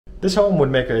This home would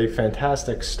make a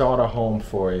fantastic starter home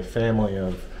for a family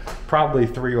of probably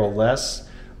 3 or less,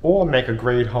 or make a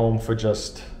great home for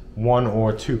just 1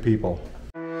 or 2 people.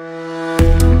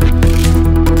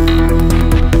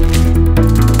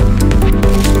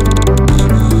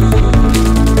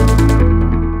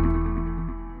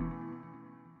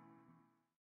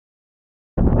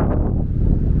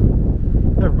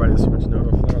 Everybody, this is Rich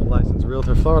Noto, Florida licensed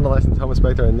realtor, Florida licensed home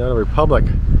inspector in Noto Republic.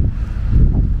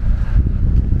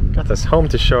 Got this home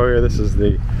to show you. This is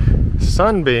the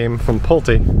Sunbeam from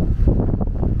Pulte.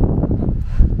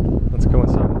 Let's go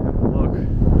inside and have a look.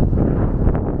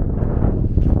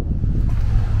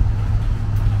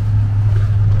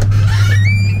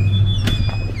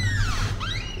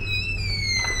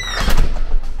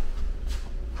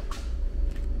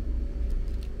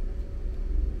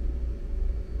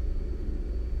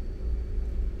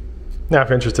 Now, if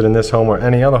you're interested in this home or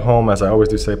any other home, as I always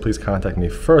do say, please contact me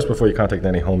first before you contact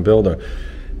any home builder.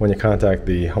 When you contact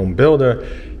the home builder,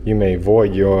 you may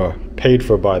void your paid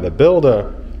for by the builder,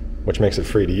 which makes it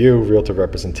free to you, realtor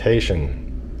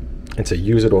representation. It's a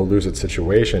use it or lose it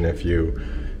situation. If you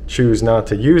choose not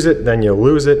to use it, then you'll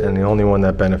lose it, and the only one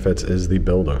that benefits is the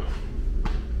builder.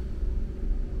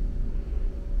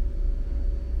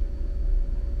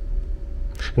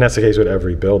 And that's the case with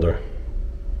every builder,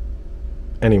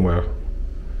 anywhere.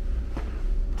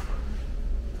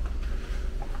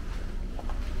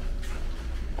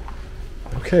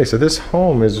 Okay, so this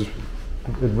home it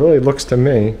really looks to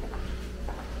me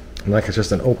like it's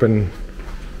just an open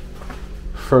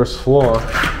first floor.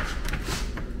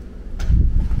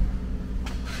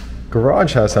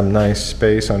 Garage has some nice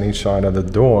space on each side of the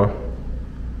door.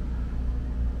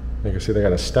 You can see they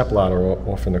got a step ladder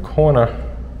off in the corner.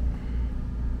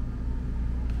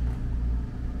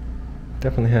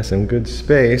 Definitely has some good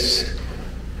space.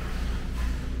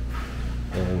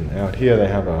 And out here they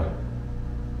have a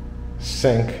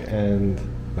sink and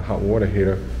the hot water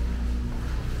heater.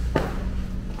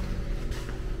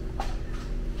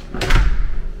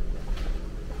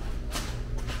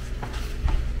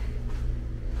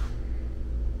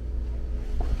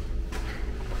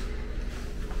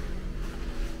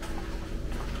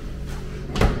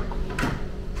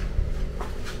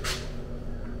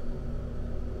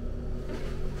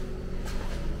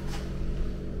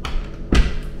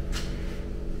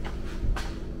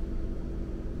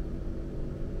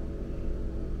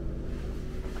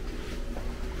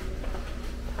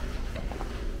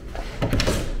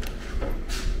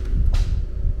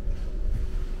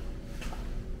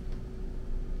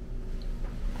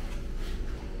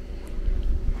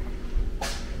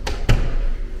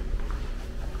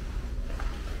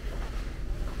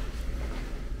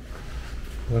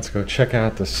 Let's go check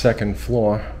out the second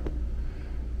floor.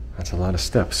 That's a lot of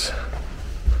steps.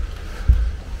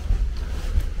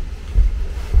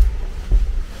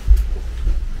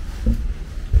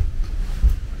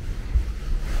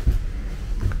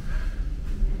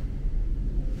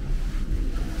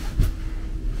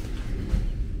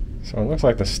 So it looks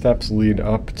like the steps lead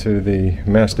up to the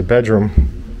master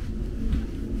bedroom.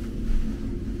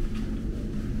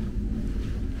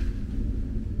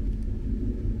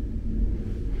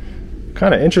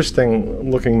 Kind of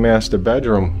interesting looking master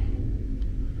bedroom.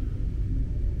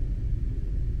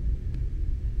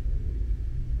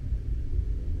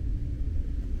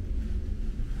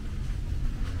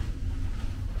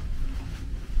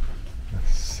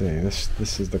 Let's see,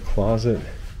 this is the closet.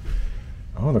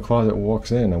 Oh, the closet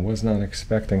walks in. I was not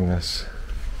expecting this.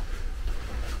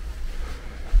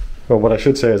 Well, what I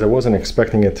should say is I wasn't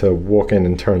expecting it to walk in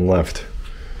and turn left.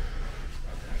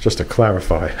 Just to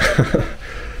clarify.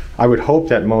 I would hope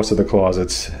that most of the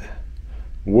closets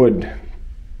would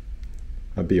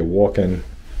be a walk-in,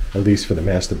 at least for the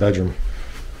master bedroom.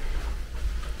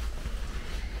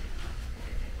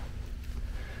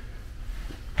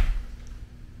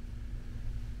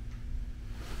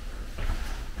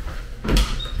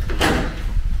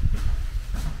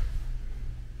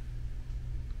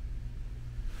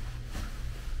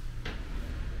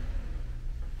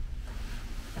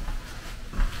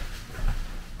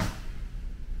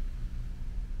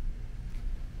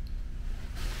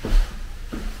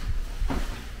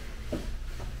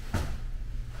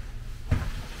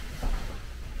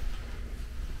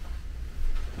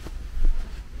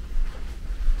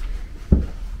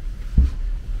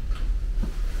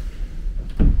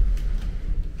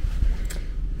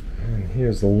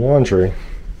 Here's the laundry.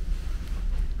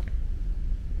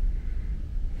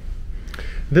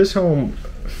 This home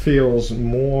feels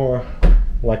more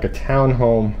like a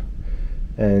townhome,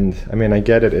 and I mean, I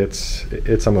get it.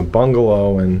 It's a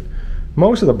bungalow, and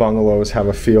most of the bungalows have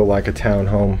a feel like a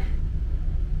townhome.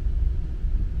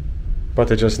 but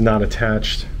they're just not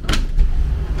attached.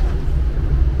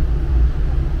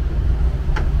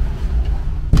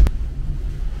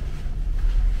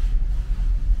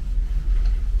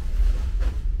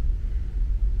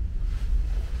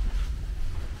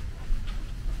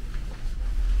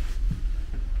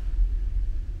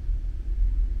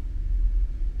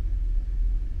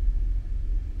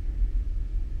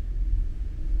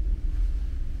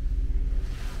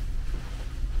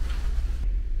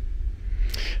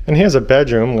 And here's a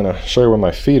bedroom. I'm going to show you where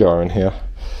my feet are in here.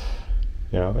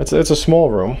 You know, it's a small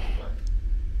room.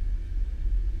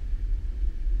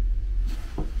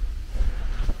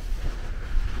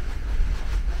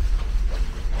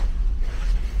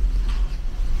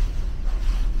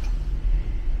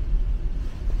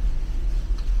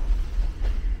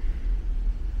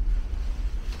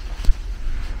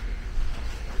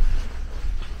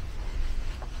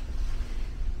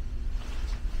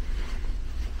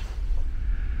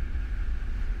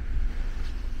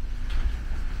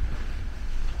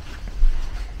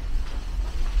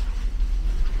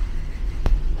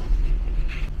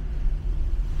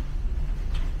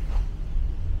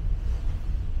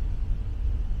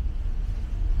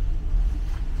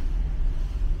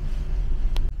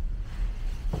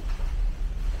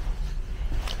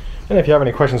 And if you have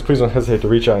any questions, please don't hesitate to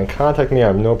reach out and contact me. I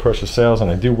have no pressure sales, and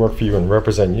I do work for you and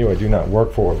represent you. I do not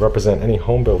work for or represent any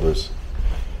home builders.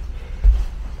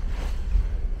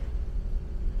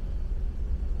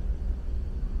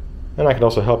 And I can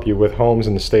also help you with homes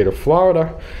in the state of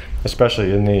Florida,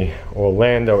 especially in the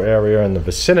Orlando area and the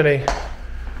vicinity.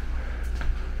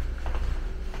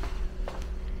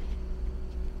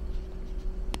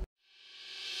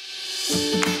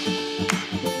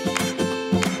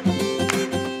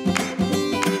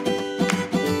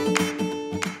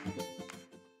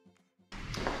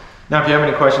 Now, if you have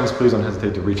any questions, please don't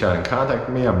hesitate to reach out and contact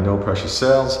me. I'm No Pressure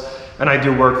Sales, and I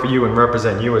do work for you and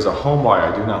represent you as a home buyer.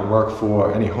 I do not work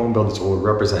for any home builders or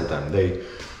represent them. They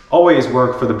always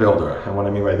work for the builder. And what I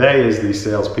mean by they is these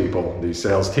salespeople, these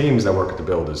sales teams that work at the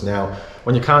builders. Now,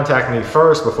 when you contact me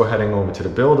first before heading over to the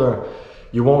builder,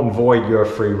 you won't void your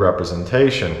free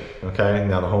representation, okay?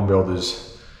 Now, the home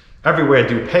builders everywhere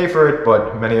do pay for it,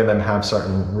 but many of them have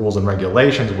certain rules and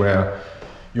regulations where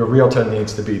your realtor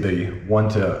needs to be the one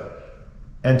to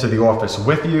enter the office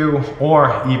with you,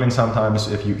 or even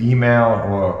sometimes if you email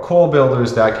or call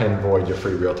builders, that can void your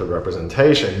free realtor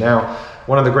representation. Now,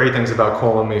 one of the great things about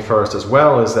calling me first as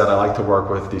well is that I like to work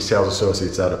with the sales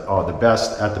associates that are the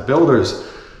best at the builders,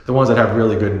 the ones that have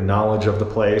really good knowledge of the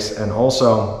place and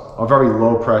also are very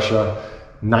low pressure,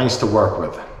 nice to work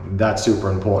with. That's super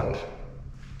important.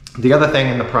 The other thing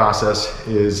in the process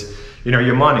is, you know,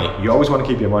 your money. You always want to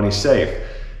keep your money safe.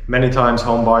 Many times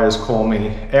home buyers call me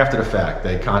after the fact.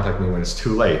 They contact me when it's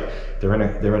too late. They're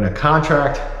in a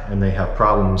contract and they have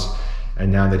problems,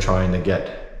 and now they're trying to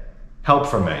get help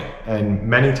from me. And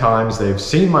many times they've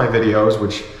seen my videos,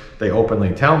 which they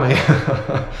openly tell me,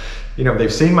 you know,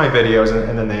 they've seen my videos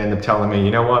and then they end up telling me,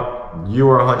 you know what, you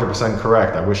are 100%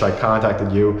 correct. I wish I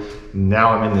contacted you. Now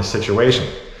I'm in this situation.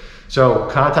 So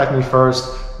contact me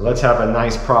first. Let's have a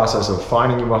nice process of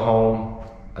finding you a home,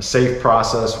 a safe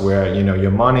process where, you know,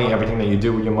 your money, everything that you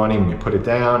do with your money, when you put it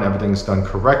down, everything's done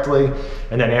correctly.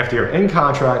 And then after you're in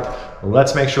contract,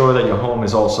 let's make sure that your home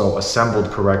is also assembled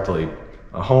correctly.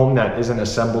 A home that isn't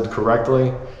assembled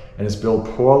correctly and is built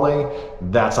poorly,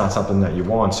 that's not something that you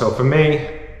want. So for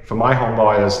me, for my home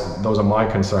buyers, those are my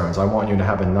concerns. I want you to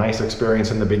have a nice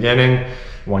experience in the beginning.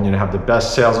 I want you to have the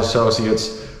best sales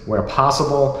associates where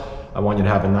possible. I want you to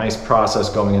have a nice process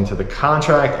going into the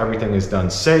contract. Everything is done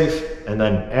safe. And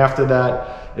then after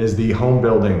that is the home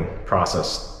building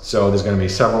process. So there's going to be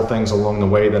several things along the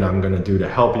way that I'm going to do to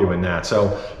help you in that.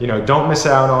 So, you know, don't miss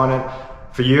out on it.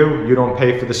 For you, you don't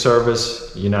pay for the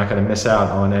service. You're not going to miss out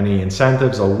on any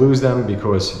incentives or lose them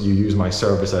because you use my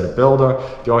service at a builder.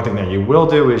 The only thing that you will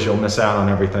do is you'll miss out on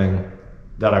everything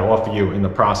that I offer you in the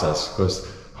process,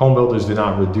 because home builders do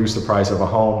not reduce the price of a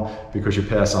home because you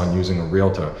pass on using a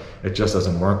realtor. It just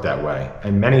doesn't work that way.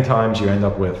 And many times you end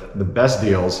up with the best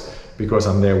deals because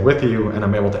I'm there with you and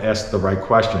I'm able to ask the right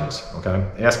questions, okay?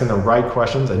 Asking the right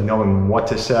questions and knowing what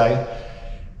to say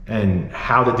and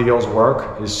how the deals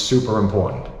work is super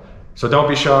important. So don't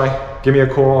be shy. Give me a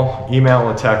call, email,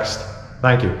 or text.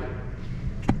 Thank you.